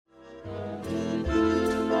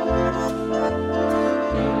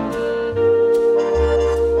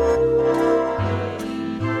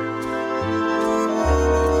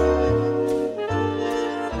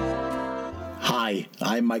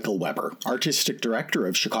Weber, artistic director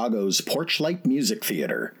of Chicago's Porchlight Music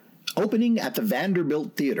Theater. Opening at the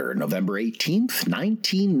Vanderbilt Theater November 18th,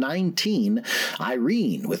 1919,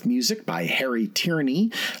 Irene, with music by Harry Tierney,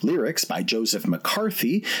 lyrics by Joseph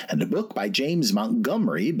McCarthy, and a book by James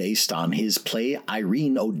Montgomery based on his play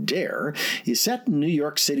Irene O'Dare, is set in New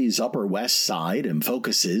York City's Upper West Side and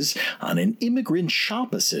focuses on an immigrant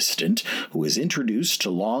shop assistant who is introduced to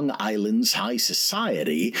Long Island's high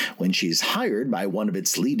society when she's hired by one of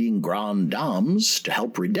its leading grandes dames to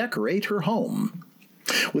help redecorate her home.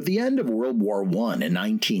 With the end of World War I in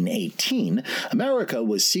 1918, America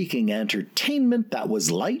was seeking entertainment that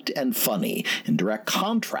was light and funny, in direct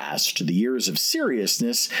contrast to the years of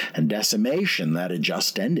seriousness and decimation that had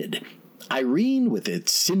just ended. Irene, with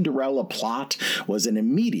its Cinderella plot, was an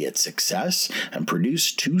immediate success and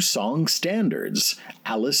produced two song standards,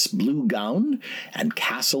 Alice Blue Gown and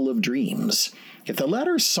Castle of Dreams. If the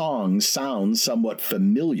latter song sounds somewhat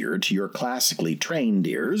familiar to your classically trained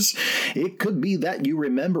ears, it could be that you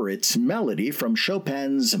remember its melody from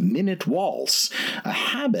Chopin's Minute Waltz, a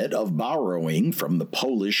habit of borrowing from the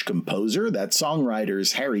Polish composer that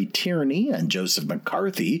songwriters Harry Tierney and Joseph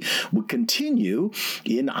McCarthy would continue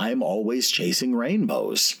in I'm Always Chasing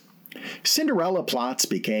Rainbows. Cinderella plots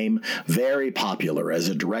became very popular as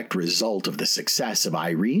a direct result of the success of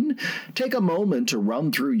Irene. Take a moment to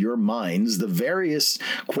run through your minds the various,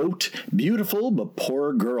 quote, beautiful but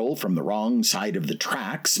poor girl from the wrong side of the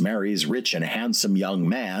tracks marries rich and handsome young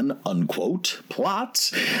man, unquote,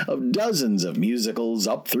 plots of dozens of musicals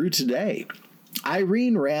up through today.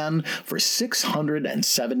 Irene ran for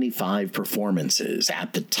 675 performances,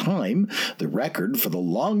 at the time the record for the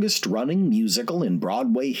longest-running musical in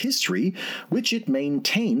Broadway history, which it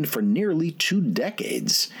maintained for nearly 2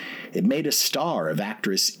 decades. It made a star of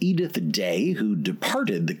actress Edith Day, who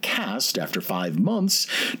departed the cast after 5 months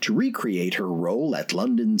to recreate her role at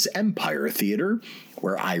London's Empire Theatre,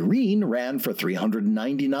 where Irene ran for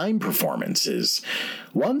 399 performances.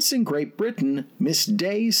 Once in Great Britain, Miss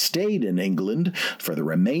Day stayed in England for the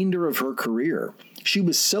remainder of her career. She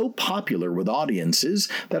was so popular with audiences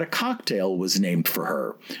that a cocktail was named for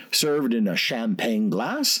her. Served in a champagne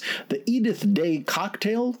glass, the Edith Day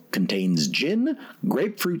cocktail contains gin,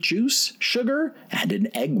 grapefruit juice, sugar, and an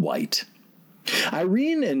egg white.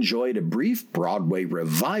 Irene enjoyed a brief Broadway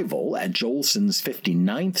revival at Jolson's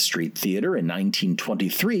 59th Street Theater in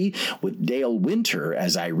 1923 with Dale Winter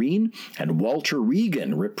as Irene and Walter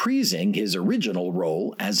Regan reprising his original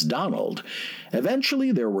role as Donald.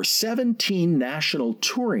 Eventually, there were 17 national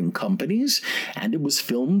touring companies, and it was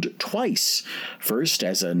filmed twice, first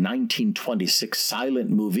as a 1926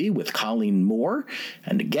 silent movie with Colleen Moore,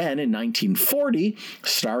 and again in 1940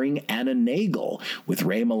 starring Anna Nagel with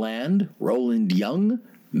Ray Milland, Roland Young,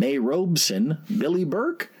 May Robeson, Billy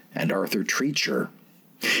Burke, and Arthur Treacher.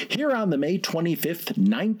 Here on the May 25th,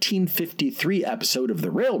 1953 episode of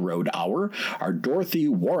The Railroad Hour are Dorothy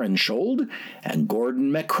Warrenshold and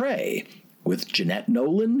Gordon MacRae, with Jeanette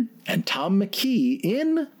Nolan and Tom McKee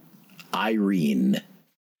in Irene.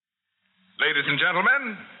 Ladies and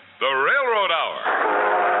gentlemen, The Railroad Hour.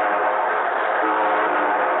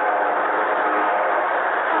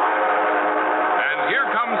 And here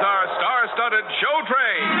comes our star-studded show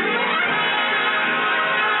train.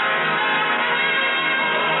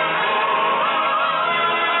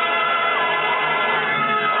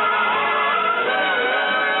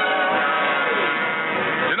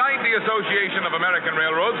 The Association of American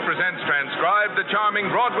Railroads presents transcribed the charming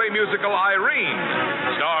Broadway musical Irene,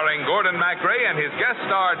 starring Gordon MacRae and his guest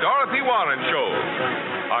star Dorothy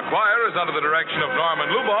Warrenshold. Our choir is under the direction of Norman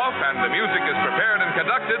Luboff, and the music is prepared and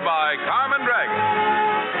conducted by Carmen Dragon.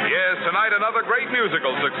 Yes, tonight another great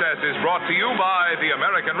musical success is brought to you by the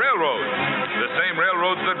American Railroads, the same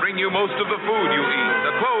railroads that bring you most of the food you eat,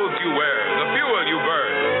 the clothes you wear, the fuel you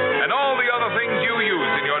burn, and all the other things you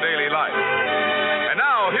use in your daily life. And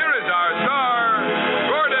now, here is our star,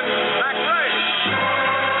 Gordon MacRae.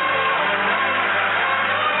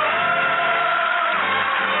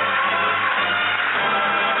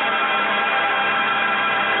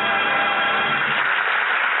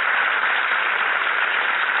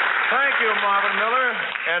 Thank you, Marvin Miller,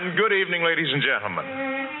 and good evening, ladies and gentlemen.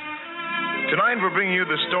 Tonight, we're bringing you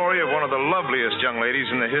the story of one of the loveliest young ladies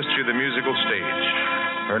in the history of the musical stage.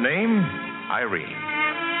 Her name, Irene.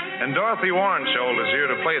 And Dorothy Warrenshold is here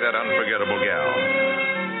to play that unforgettable gal.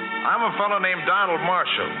 I'm a fellow named Donald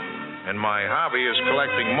Marshall, and my hobby is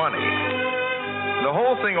collecting money. The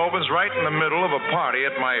whole thing opens right in the middle of a party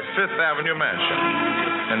at my Fifth Avenue mansion.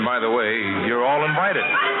 And by the way, you're all invited.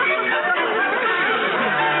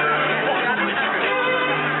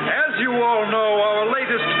 As you all know, our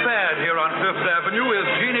latest fad here on Fifth Avenue is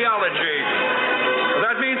genealogy.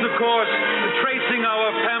 course, tracing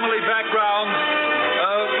our family backgrounds,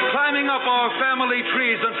 climbing up our family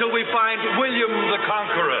trees until we find William the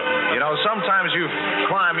Conqueror. You know, sometimes you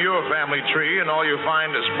climb your family tree and all you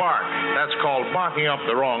find is bark. That's called barking up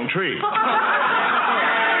the wrong tree.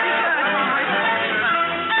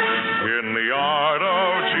 In the art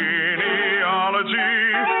of genealogy,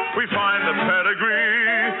 we find the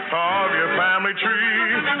pedigree of your family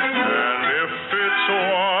tree. And if it's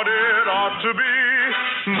what it ought to be,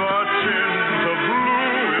 the tint of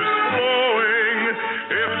blue is flowing.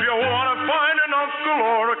 If you want to find an uncle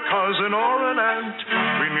or a cousin or an aunt,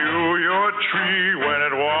 renew your tree when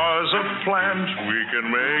it was a plant. We can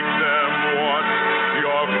make them what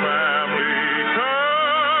your family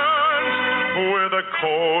can't, with a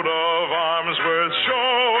coat of arms worth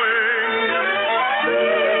showing.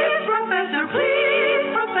 Please, Professor,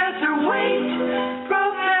 wait.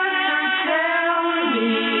 Professor, tell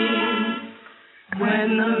me, when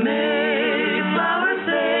the Mayflower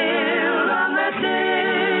sailed on that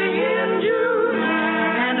day in June,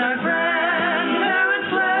 and our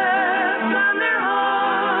grandparents left on their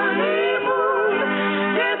honeymoon,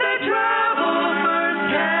 did they travel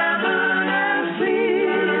first cabin and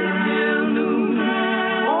sleep till noon,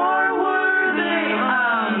 or were they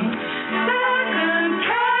on second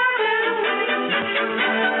cabin?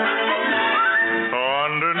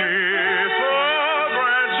 Underneath the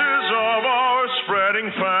branches of our spreading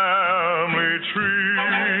family tree,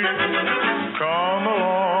 come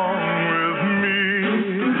along with me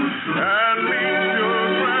and meet your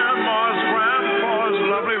grandpa's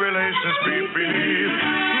lovely relations beneath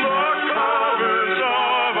the covers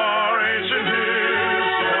of our ancient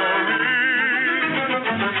history.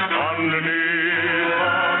 Underneath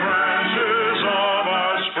the branches of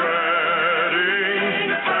our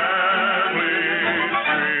spreading family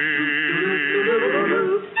tree.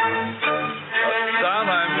 Don,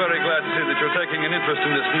 I'm very glad to see that you're taking an interest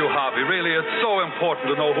in this new hobby. Really, it's so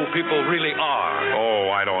important to know who people really are.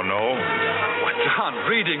 Oh, I don't know. Well, Don,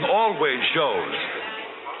 reading always shows.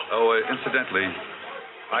 Oh, incidentally,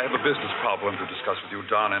 I have a business problem to discuss with you,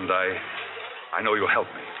 Don, and I know you'll help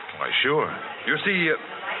me. Why, sure. You see,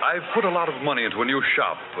 I've put a lot of money into a new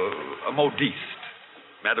shop, a modiste,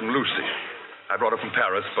 Madame Lucy. I brought her from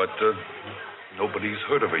Paris, but nobody's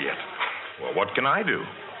heard of her yet. Well, what can I do?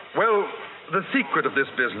 Well, the secret of this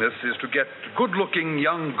business is to get good-looking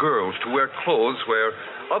young girls to wear clothes where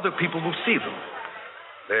other people will see them.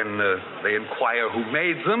 Then they inquire who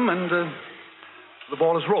made them, and the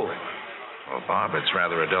ball is rolling. Well, Bob, it's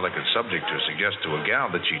rather a delicate subject to suggest to a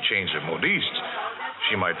gal that she changed her modiste.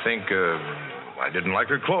 She might think I didn't like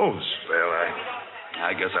her clothes. Well,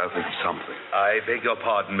 I guess I'll think of something. I beg your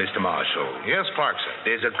pardon, Mr. Marshall. Yes, Clarkson.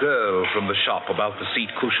 There's a girl from the shop about the seat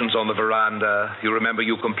cushions on the veranda. You remember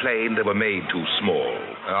you complained they were made too small.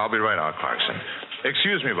 I'll be right out, Clarkson.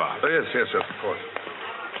 Excuse me, Bob. Oh, yes, of course.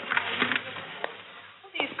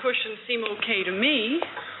 These cushions seem okay to me.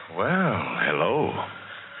 Well, hello.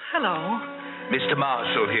 Hello. Mr.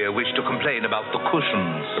 Marshall here wished to complain about the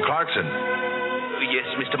cushions. Clarkson. Yes,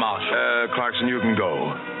 Mr. Marshall. Clarkson, you can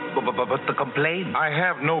go. But the complaint? I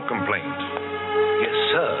have no complaint. Yes,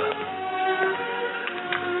 sir.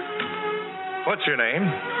 What's your name?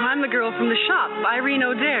 I'm the girl from the shop, Irene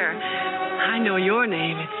O'Dare. I know your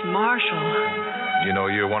name. It's Marshall. You know,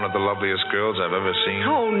 you're one of the loveliest girls I've ever seen.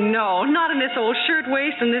 Oh, no, not in this old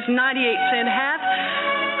shirtwaist and this 98-cent hat.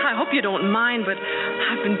 I hope you don't mind, but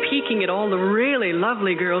I've been peeking at all the really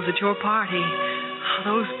lovely girls at your party.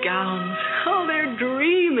 Those gowns. Oh, they're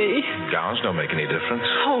dreamy. Gowns don't make any difference.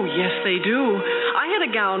 Oh, yes, they do. I had a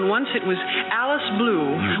gown once. It was Alice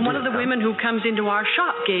Blue. One of the women who comes into our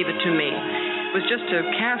shop gave it to me. It was just a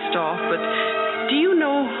cast-off, but do you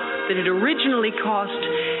know that it originally cost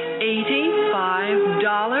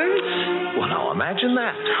 $85? Well, now imagine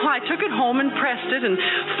that. Oh, I took it home and pressed it and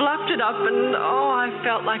fluffed it up, and I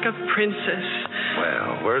felt like a princess.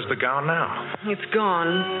 Well, where's the gown now? It's gone.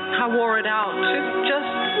 I wore it out. It just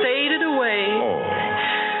faded away.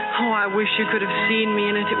 Oh, I wish you could have seen me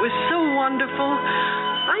in it. It was so wonderful.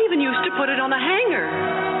 I even used to put it on a hanger.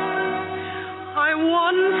 I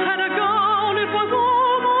once had a gown. It was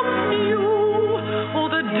almost new. Oh,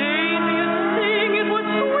 the daintiest thing. It was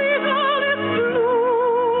sweet on its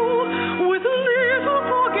blue, with little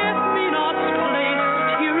forget-me-nots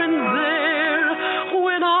placed here and there.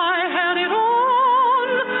 When I had it on,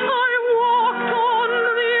 I walked on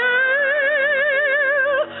the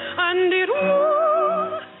air, and it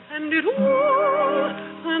wore, and it wore,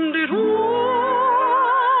 and it wore,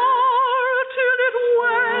 till it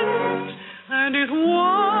went, and it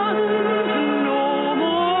wasn't no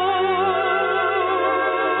more.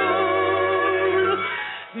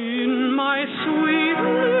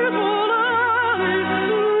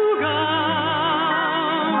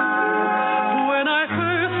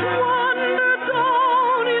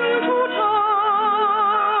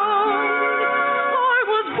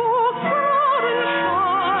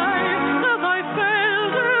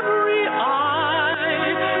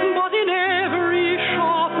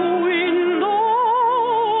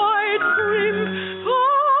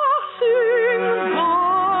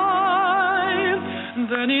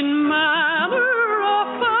 Then in manner of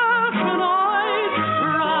fashion I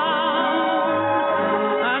frowned,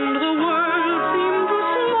 and the world seemed to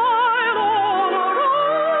smile all around.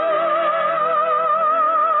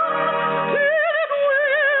 Did it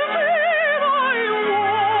with it I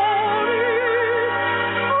wore it,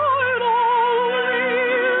 I'd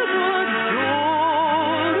always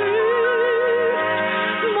adore it,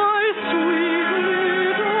 my sweet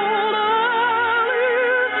little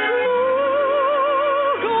Alice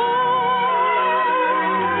Lugo.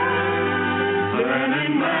 Then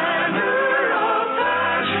in manner of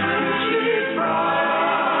fashion she frowned,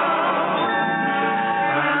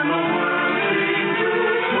 and the world seemed to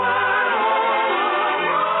smile all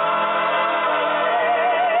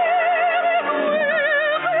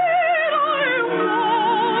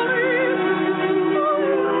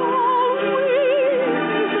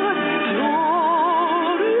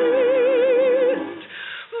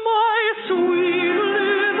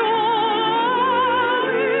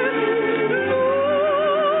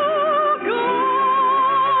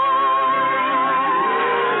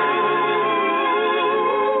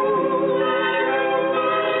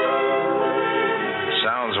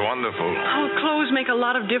Sounds wonderful. Oh, clothes make a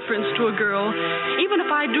lot of difference to a girl. Even if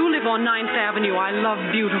I do live on 9th Avenue, I love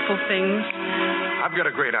beautiful things. I've got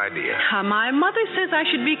a great idea. My mother says I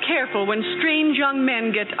should be careful when strange young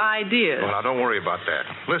men get ideas. Well, now, don't worry about that.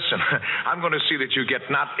 Listen, I'm going to see that you get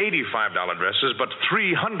not $85 dresses, but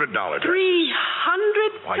 $300 dresses.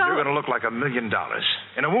 $300? Why, you're going to look like $1 million.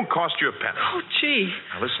 And it won't cost you a penny. Oh, gee.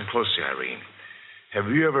 Now, listen closely, Irene. Have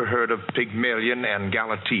you ever heard of Pygmalion and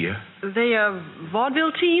Galatea? They a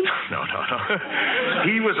vaudeville team? No.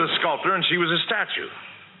 He was a sculptor and she was a statue.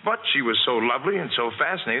 But she was so lovely and so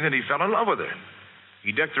fascinating that he fell in love with her.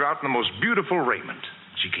 He decked her out in the most beautiful raiment.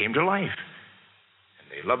 She came to life. And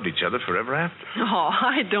they loved each other forever after. Oh,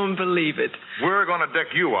 I don't believe it. We're going to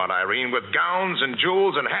deck you out, Irene, with gowns and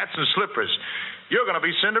jewels and hats and slippers. You're going to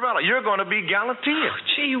be Cinderella. You're going to be Galatea. Oh,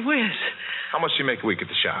 gee whiz. How much do you make a week at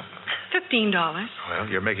the shop? $15. Well,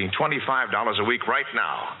 you're making $25 a week right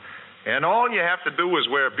now. And all you have to do is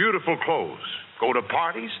wear beautiful clothes, go to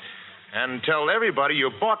parties, and tell everybody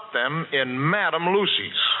you bought them in Madame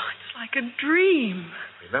Lucy's. It's like a dream.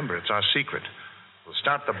 Remember, it's our secret. We'll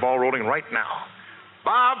start the ball rolling right now.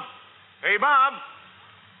 Bob! Hey, Bob!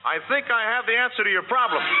 I think I have the answer to your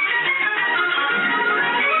problem.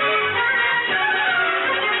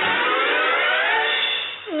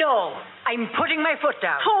 No, I'm putting my foot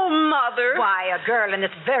down. Oh, Mother. Why, a girl in this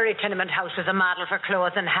very tenement house was a model for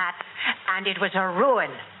clothes and hats, and it was a ruin.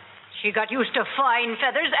 She got used to fine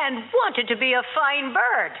feathers and wanted to be a fine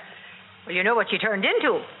bird. Well, you know what she turned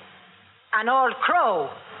into? An old crow.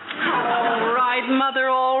 All right, Mother,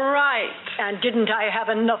 all right. And didn't I have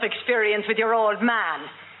enough experience with your old man?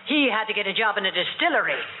 He had to get a job in a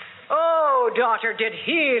distillery. Oh, daughter, did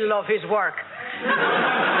he love his work.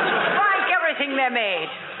 Like everything they made.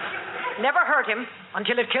 Never hurt him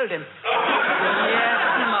until it killed him.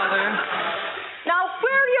 Yes, Mother. Now,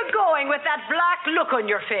 where are you going with that black look on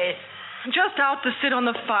your face? Just out to sit on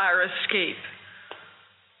the fire escape.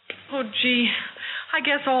 Oh, gee, I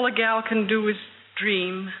guess all a gal can do is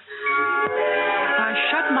dream. I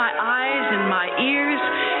shut my eyes and my ears.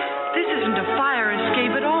 This isn't a fire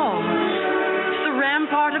escape at all. It's the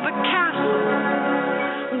rampart of a castle.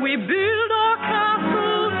 We build our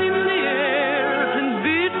castles in the air and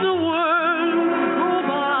bid the world go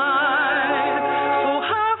by. So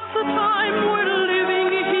half the time we're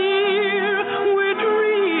living here, we're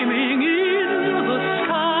dreaming in the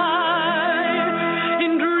sky.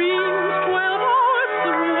 In dreams 12 hours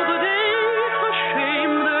through the day, a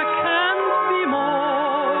shame there can't be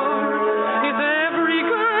more. If every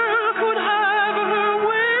girl could have her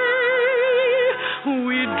way,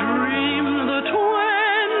 we'd dream the 24.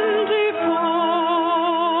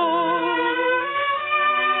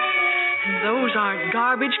 Those aren't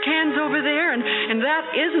garbage cans over there, and that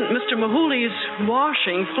isn't Mr. Mahooley's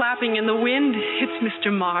washing flapping in the wind. It's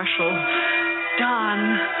Mr. Marshall.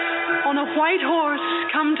 Don, on a white horse,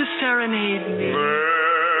 come to serenade me.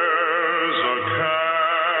 There's a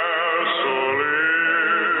castle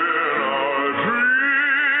in our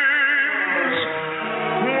dreams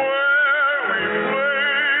where we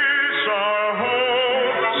place our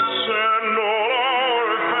hopes and all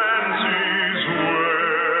our fancies,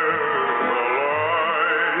 where the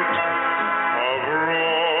light of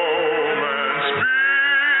romance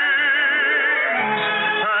beams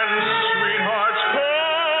and sweethearts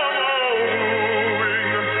come a-wooing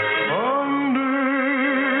under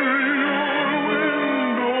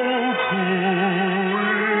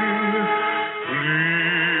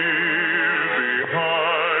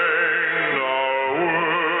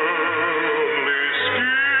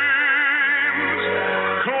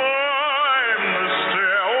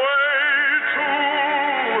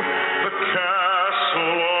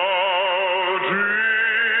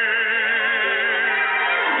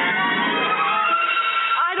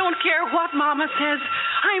what Mama says.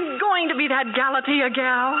 I'm going to be that Galatea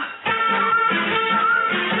gal.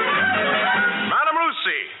 Madame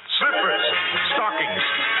Lucy, slippers, stockings,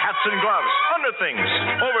 hats and gloves, underthings,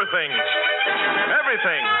 overthings,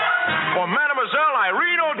 everything for Mademoiselle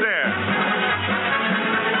Irene O'Dare.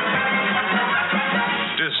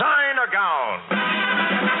 Design a gown.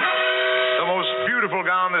 The most beautiful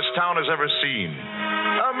gown this town has ever seen.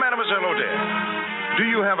 Mademoiselle O'Dare, do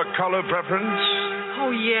you have a color preference?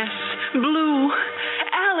 Oh, yes. Blue.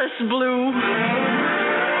 Alice blue.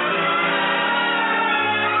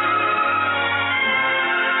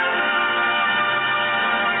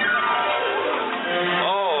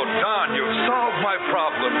 Oh, Don, you've solved my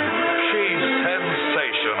problem. She's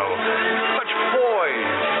sensational. Such poise,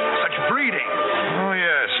 such breeding. Oh,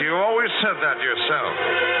 yes, you always said that yourself.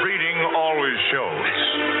 Breeding always shows.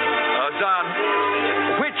 Don,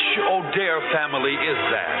 which O'Dare family is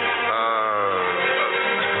that?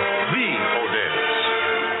 The O'Dares.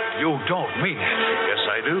 You don't mean it. Yes,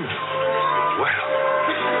 I do. Well,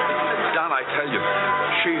 Don, I tell you,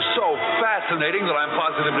 she's so fascinating that I'm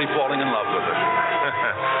positively falling in love with her.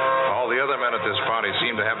 All the other men at this party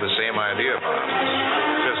seem to have the same idea, Bob.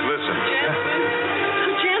 Just listen.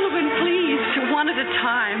 Gentlemen, please, one at a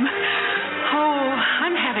time. Oh,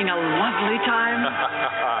 I'm having a lovely time.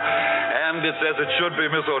 And it's as it should be,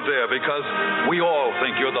 Miss O'Dare, because we all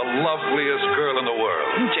think you're the loveliest girl in the world.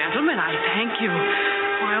 Gentlemen, I thank you.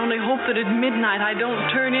 I only hope that at midnight I don't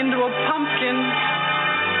turn into a pumpkin.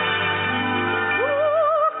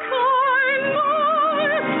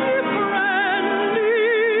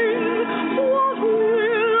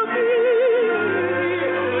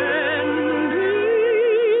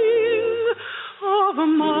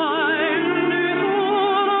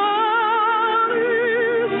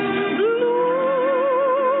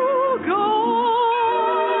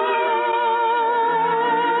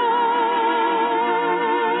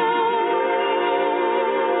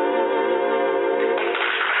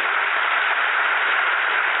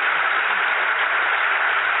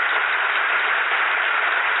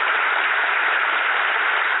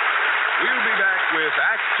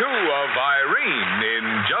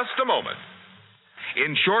 A moment.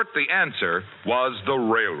 In short, the answer was the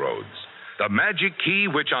railroads. The magic key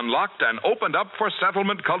which unlocked and opened up for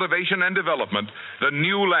settlement, cultivation, and development the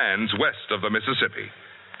new lands west of the Mississippi.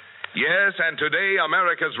 Yes, and today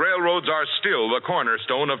America's railroads are still the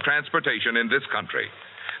cornerstone of transportation in this country.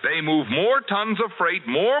 They move more tons of freight,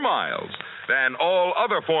 more miles, than all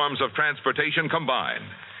other forms of transportation combined,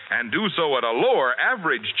 and do so at a lower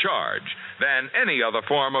average charge than any other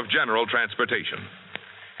form of general transportation.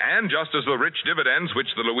 And just as the rich dividends which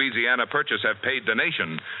the Louisiana Purchase have paid the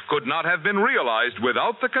nation could not have been realized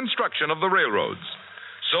without the construction of the railroads,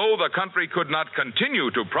 so the country could not continue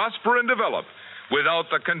to prosper and develop without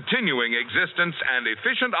the continuing existence and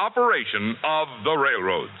efficient operation of the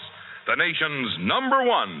railroads, the nation's number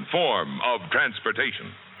one form of transportation.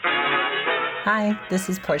 Hi, this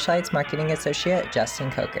is Porchlight's marketing associate, Justin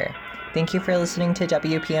Coker. Thank you for listening to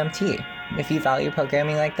WPMT. If you value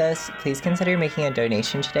programming like this, please consider making a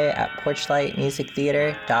donation today at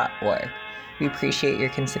porchlightmusictheater.org. We appreciate your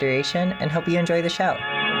consideration and hope you enjoy the show.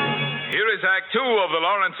 Here is Act 2 of the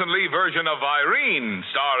Lawrence and Lee version of Irene,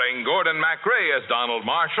 starring Gordon MacRae as Donald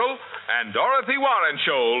Marshall and Dorothy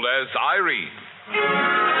Warrenshold as Irene.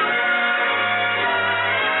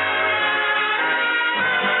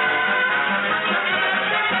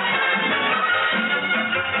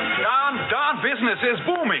 Business is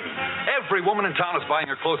booming. Every woman in town is buying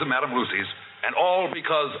her clothes at Madame Lucy's, and all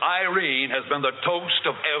because Irene has been the toast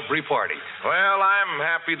of every party. Well, I'm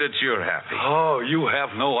happy that you're happy. Oh, you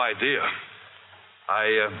have no idea.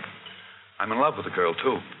 I'm in love with the girl,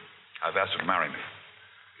 too. I've asked her to marry me.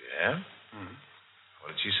 Yeah? Mm-hmm.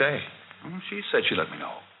 What did she say? Well, she said she'd let me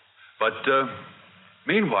know. But,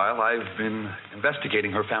 meanwhile, I've been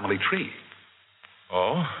investigating her family tree.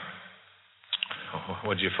 Oh?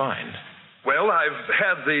 What'd you find? Well, I've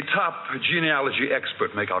had the top genealogy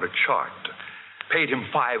expert make out a chart. Paid him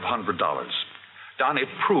 $500. Don, it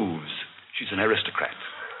proves she's an aristocrat.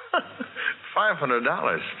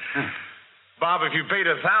 $500? Bob, if you paid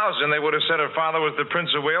 $1,000, they would have said her father was the Prince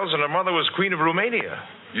of Wales and her mother was Queen of Romania.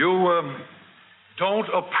 You, don't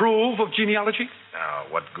approve of genealogy? Now,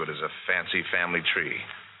 what good is a fancy family tree?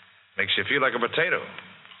 Makes you feel like a potato.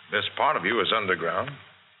 This part of you is underground.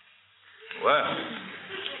 Well,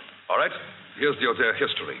 all right. Here's their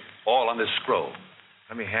history, all on this scroll.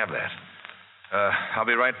 Let me have that. I'll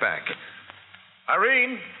be right back.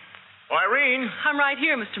 Irene! Oh, Irene! I'm right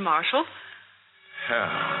here, Mr. Marshall.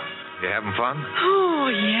 Oh, You having fun? Oh,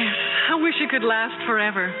 yes. I wish it could last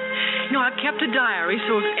forever. You know, I've kept a diary,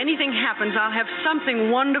 so if anything happens, I'll have something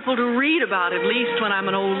wonderful to read about, at least when I'm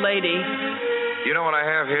an old lady. You know what I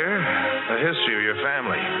have here? A history of your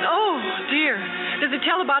family. Oh, dear. Does it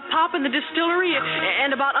tell about Pop and the distillery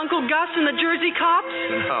and about Uncle Gus and the Jersey cops?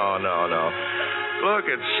 No. Look,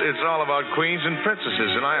 it's all about queens and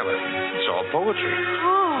princesses in Ireland. It's all poetry.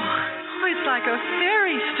 Oh, it's like a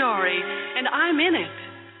fairy story, and I'm in it.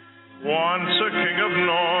 Once a king of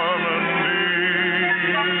Normandy,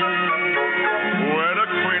 wed a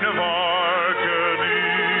queen of Arcady.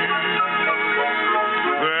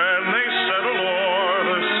 Then they settled o'er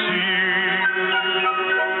the sea.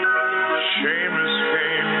 Seamus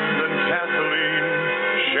came, then Kathleen.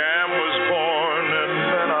 Sham was born, and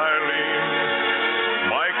then Eileen.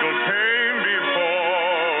 Michael came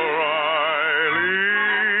before Eileen.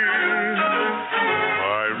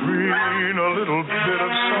 Irene, a little bit of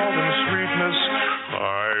salt and sweetness.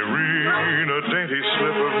 Irene, a dainty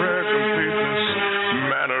slip of rare completeness.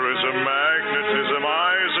 Mannerism, magnetism,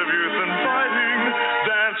 eyes of youth and fighting.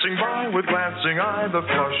 Dancing by with glancing eye, the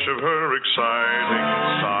flush of her exciting.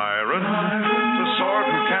 Siren, the sword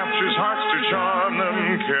who captures hearts to charm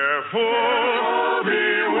them. Careful,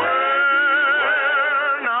 beware.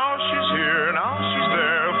 Now she's here, now she's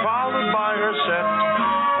there, followed by her set.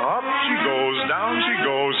 Up she goes, down she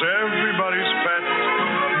goes, everybody's pet.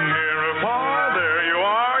 Near or far, there you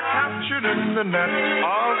are, captured in the net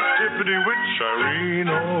of Tippity Witch Irene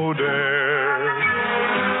O'Dare.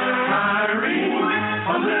 Irene,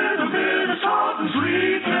 a little bit of salt and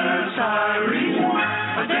sweetness. Irene,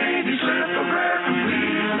 a dainty slip of rare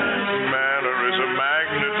completeness. Mannerism,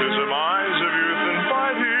 magnetism, eyes of youth and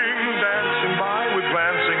fighting. Dancing by with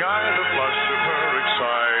glancing eye, the flush of her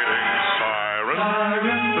exciting. Siren,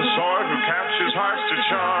 the sword who captures hearts to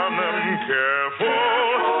charm them.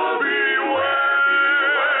 Careful, beware.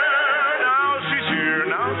 Now she's here,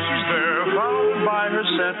 now she's there, followed by her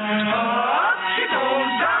set. Up she goes,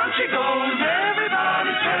 down she goes,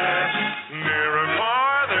 everybody's pet. Near and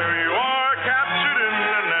far, there you are, captured in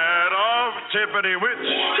the net of Tippity Witch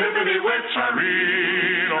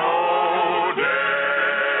Irene O'Dare.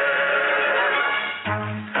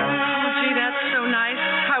 Oh, gee, that's so nice.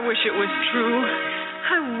 I wish it was true.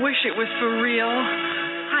 I wish it was for real.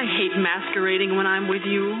 I hate masquerading when I'm with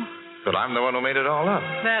you. But I'm the one who made it all up.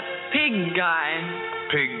 That pig guy.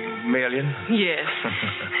 Pygmalion? Yes.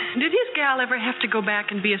 Did his gal ever have to go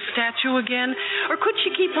back and be a statue again? Or could she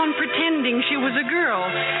keep on pretending she was a girl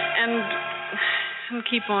and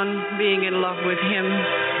keep on being in love with him?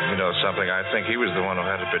 You know something? I think he was the one who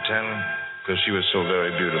had to pretend because she was so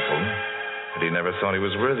very beautiful. But he never thought he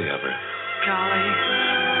was worthy of her. Golly.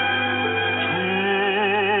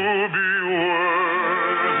 To be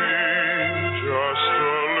worthy just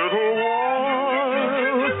a little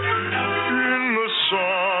while in the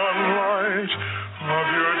sunlight of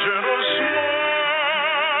your gentle smile.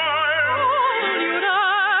 You'd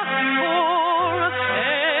ask for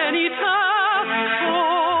any task,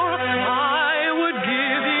 for I would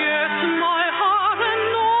give, yes, my heart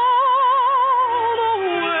and all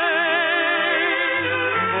away.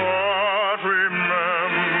 But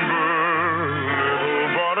remember, little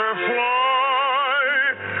butterfly,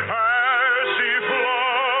 as she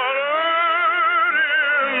fluttered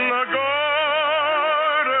in the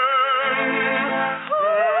garden,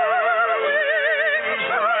 her wings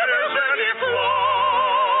bright as any flower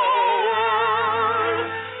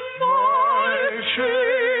might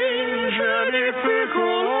change any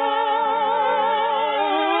fickle hour.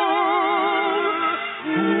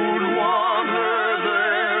 Who'd want her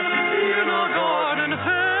there in a garden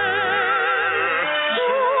fair? So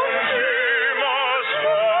she must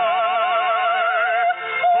fly.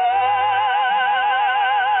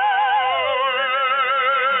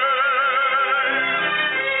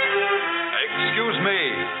 Excuse me.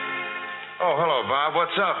 Oh, hello, Bob.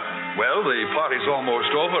 What's up? Well, the party's almost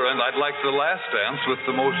over, and I'd like the last dance with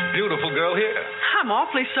the most beautiful girl here. I'm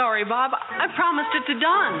awfully sorry, Bob. I promised it to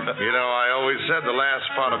Don. You know, I always said the last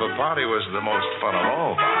part of a party was the most fun of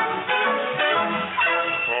all, Bob.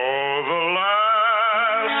 Oh, the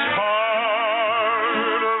last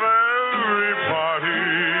part of every party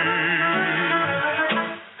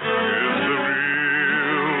is the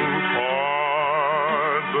real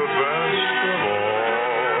part, the best of all.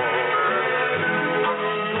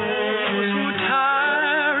 So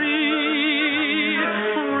tarry,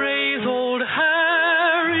 raise old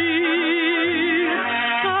Harry,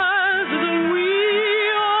 as the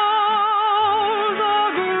wheels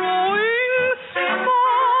are growing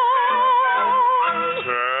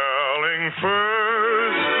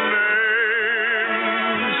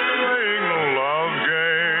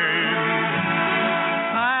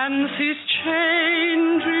is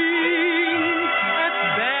changing at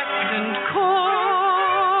beck and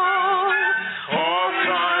call. All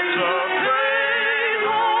kinds of great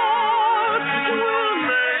hearts will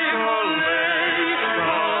make a late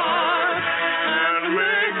start and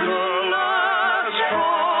make the last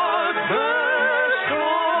part best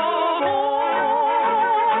of all.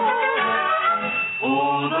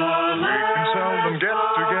 Oh, the We can seldom get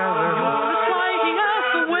together. Flying out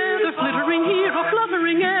the weather, flittering here or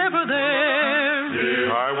fluttering ever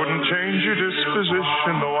there. I wouldn't change your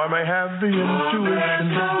disposition, though I may have the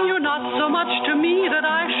intuition. You're not so much to me that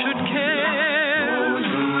I should care.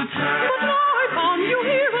 But now I found you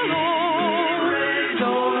here alone.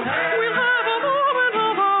 We'll have a moment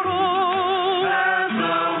of our own.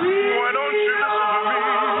 Why don't you listen to me?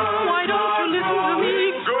 Why don't you listen to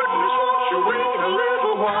me? Goodness, won't you wait a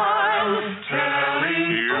little while?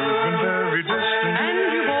 You've been very distant. And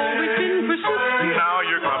you've always been persistent. Now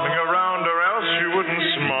you're coming around, or else you wouldn't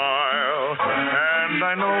smile. And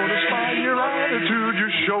I notice by your attitude you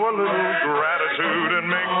show a little gratitude and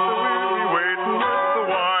make the weary wait worth the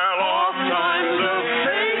while. Off times of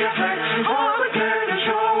fake affection for the candy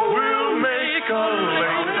show will make a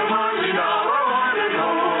late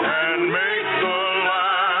and make the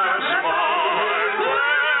last part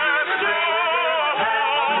best of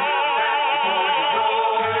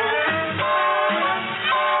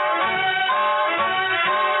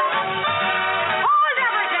Hold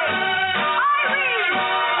everything! Irene!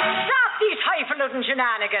 Stop these highfalutin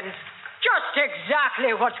shenanigans. Just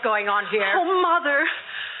exactly what's going on here. Oh, Mother.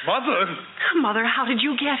 Mother? Mother, how did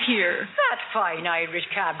you get here? That fine Irish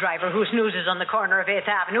cab driver who snoozes on the corner of 8th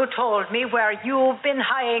Avenue told me where you've been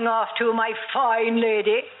hieing off to, my fine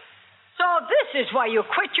lady. So this is why you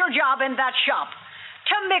quit your job in that shop.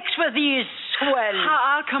 To mix with these swells.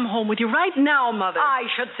 I'll come home with you right now, Mother. I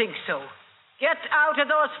should think so. Get out of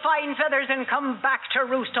those fine feathers and come back to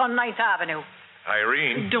roost on 9th Avenue.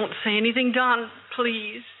 Irene. Don't say anything, Don,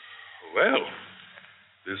 please. Well,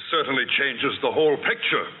 this certainly changes the whole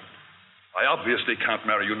picture. I obviously can't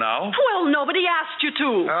marry you now. Well, nobody asked you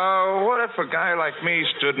to. Oh, what if a guy like me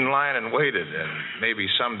stood in line and waited, and maybe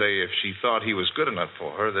someday if she thought he was good enough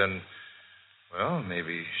for her, then, well,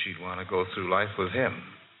 maybe she'd want to go through life with him.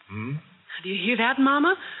 Do you hear that,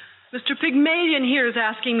 Mama? Mr. Pygmalion here is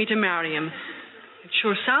asking me to marry him. It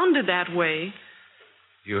sure sounded that way.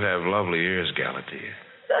 You have lovely ears, Galatea.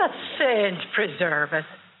 The saints preserve us.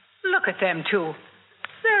 Look at them two.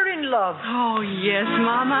 They're in love. Oh, yes,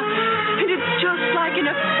 Mama. And it's just like in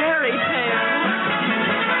a fairy tale.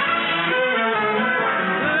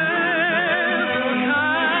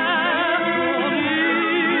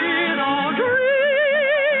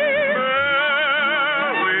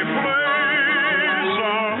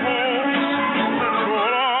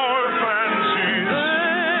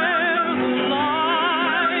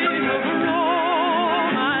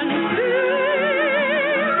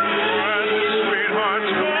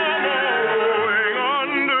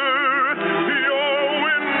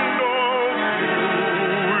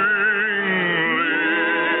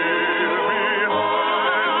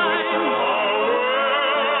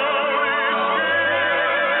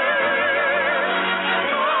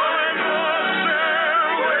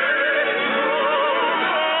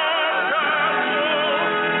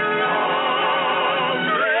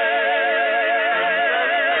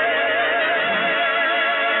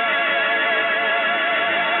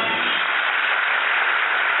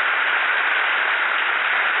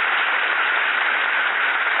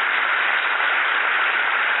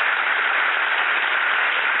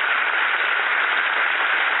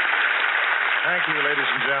 Thank you,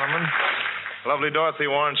 ladies and gentlemen. Lovely Dorothy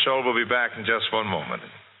Warren Scholl will be back in just one moment. In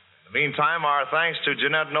the meantime, our thanks to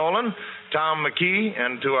Jeanette Nolan, Tom McKee,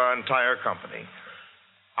 and to our entire company.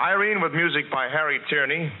 Irene, with music by Harry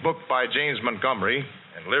Tierney, book by James Montgomery,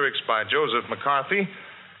 and lyrics by Joseph McCarthy,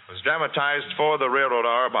 was dramatized for the Railroad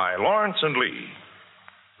Hour by Lawrence and Lee.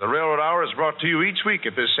 The Railroad Hour is brought to you each week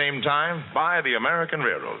at this same time by the American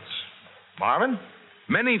Railroads. Marvin?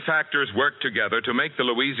 Many factors work together to make the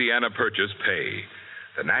Louisiana Purchase pay.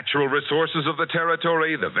 The natural resources of the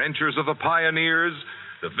territory, the ventures of the pioneers,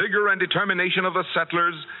 the vigor and determination of the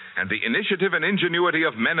settlers, and the initiative and ingenuity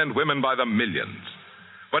of men and women by the millions.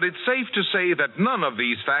 But it's safe to say that none of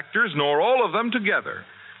these factors, nor all of them together,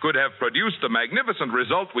 could have produced the magnificent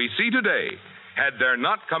result we see today had there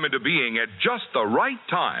not come into being at just the right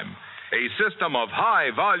time a system of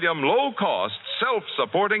high-volume, low-cost,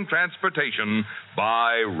 self-supporting transportation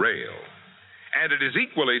by rail. And it is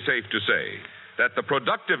equally safe to say that the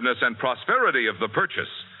productiveness and prosperity of the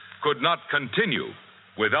Purchase could not continue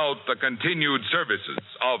without the continued services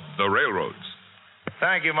of the railroads.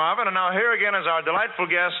 Thank you, Marvin. And now here again is our delightful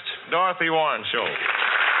guest, Dorothy Warren Scholl.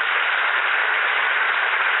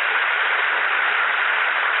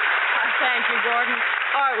 Thank you, Gordon.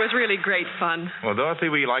 Oh, it was really great fun. Well, Dorothy,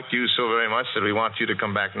 we liked you so very much that we want you to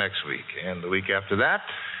come back next week. And the week after that,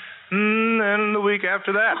 and the week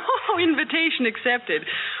after that. Oh, invitation accepted.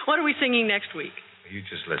 What are we singing next week? You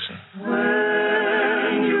just listen.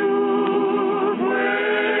 When you've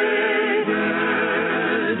waited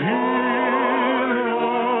here.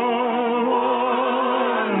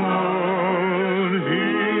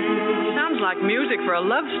 Sounds like music for a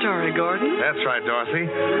love story, Gordon. That's right, Dorothy.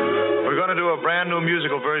 We're going to do a brand new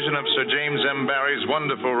musical version of Sir James M. Barrie's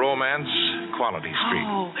wonderful romance, Quality Street.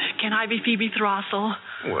 Oh, can I be Phoebe Throssell?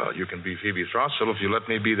 Well, you can be Phoebe Throssell if you let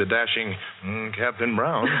me be the dashing Captain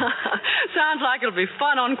Brown. Sounds like it'll be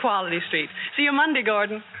fun on Quality Street. See you Monday,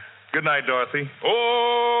 Gordon. Good night, Dorothy.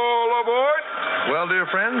 All aboard! Well, dear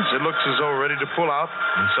friends, it looks as though we're ready to pull out.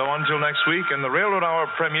 And so until next week, in the Railroad Hour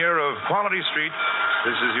premiere of Quality Street,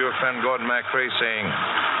 this is your friend Gordon MacRae saying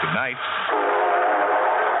good night.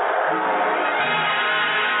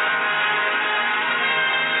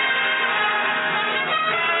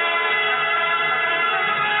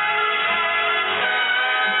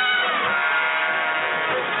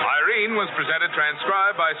 Was presented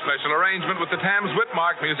transcribed by special arrangement with the Tams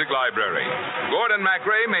Whitmark Music Library. Gordon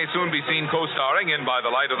MacRae may soon be seen co-starring in By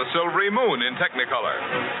the Light of the Silvery Moon in Technicolor.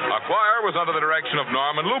 Our choir was under the direction of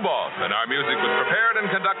Norman Luboff, and our music was prepared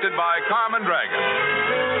and conducted by Carmen Dragon.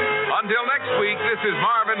 Until next week, this is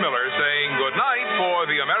Marvin Miller saying good night for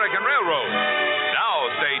the American Railroad.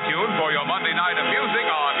 Now stay tuned for your Monday night of music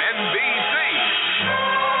on NBC.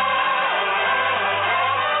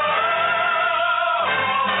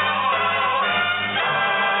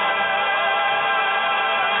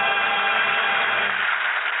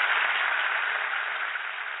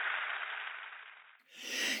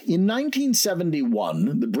 In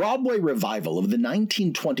 1971, the Broadway revival of the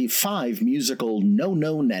 1925 musical No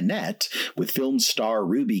No Nanette with film star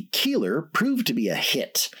Ruby Keeler proved to be a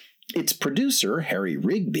hit. Its producer, Harry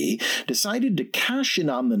Rigby, decided to cash in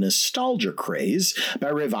on the nostalgia craze by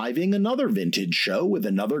reviving another vintage show with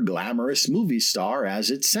another glamorous movie star as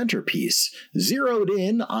its centerpiece, zeroed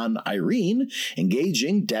in on Irene,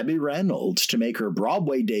 engaging Debbie Reynolds to make her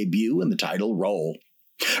Broadway debut in the title role.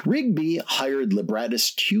 Rigby hired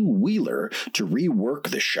librettist Hugh Wheeler to rework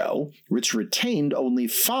the show, which retained only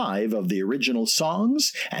 5 of the original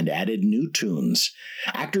songs and added new tunes.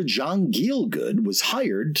 Actor John Gielgud was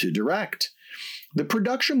hired to direct. The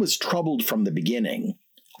production was troubled from the beginning.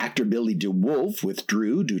 Actor Billy DeWolf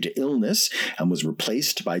withdrew due to illness and was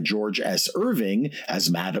replaced by George S. Irving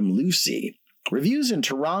as Madame Lucy. Reviews in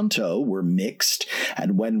Toronto were mixed,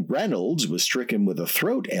 and when Reynolds was stricken with a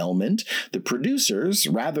throat ailment, the producers,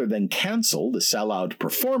 rather than cancel the sellout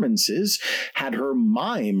performances, had her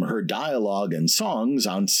mime her dialogue and songs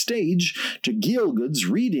on stage to Gielgud's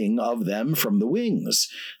reading of them from the wings,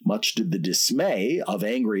 much to the dismay of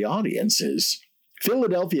angry audiences.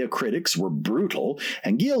 Philadelphia critics were brutal,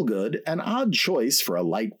 and Gielgud, an odd choice for a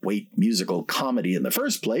lightweight musical comedy in the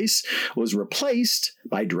first place, was replaced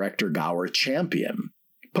by director Gower Champion.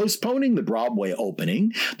 Postponing the Broadway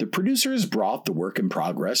opening, the producers brought the work in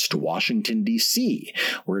progress to Washington, D.C.,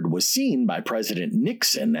 where it was seen by President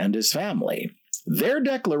Nixon and his family. Their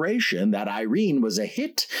declaration that Irene was a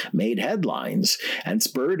hit made headlines and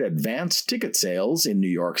spurred advanced ticket sales in New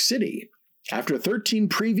York City. After 13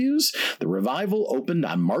 previews, the revival opened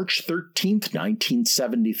on March 13,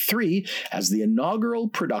 1973, as the inaugural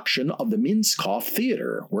production of the Minskoff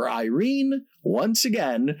Theater, where Irene, once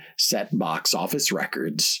again, set box office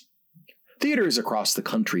records. Theaters across the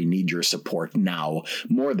country need your support now,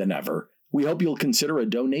 more than ever. We hope you'll consider a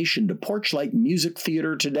donation to Porchlight Music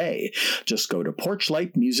Theater today. Just go to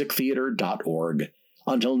porchlightmusictheater.org.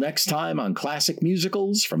 Until next time on Classic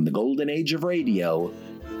Musicals from the Golden Age of Radio,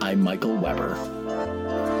 I'm Michael Weber.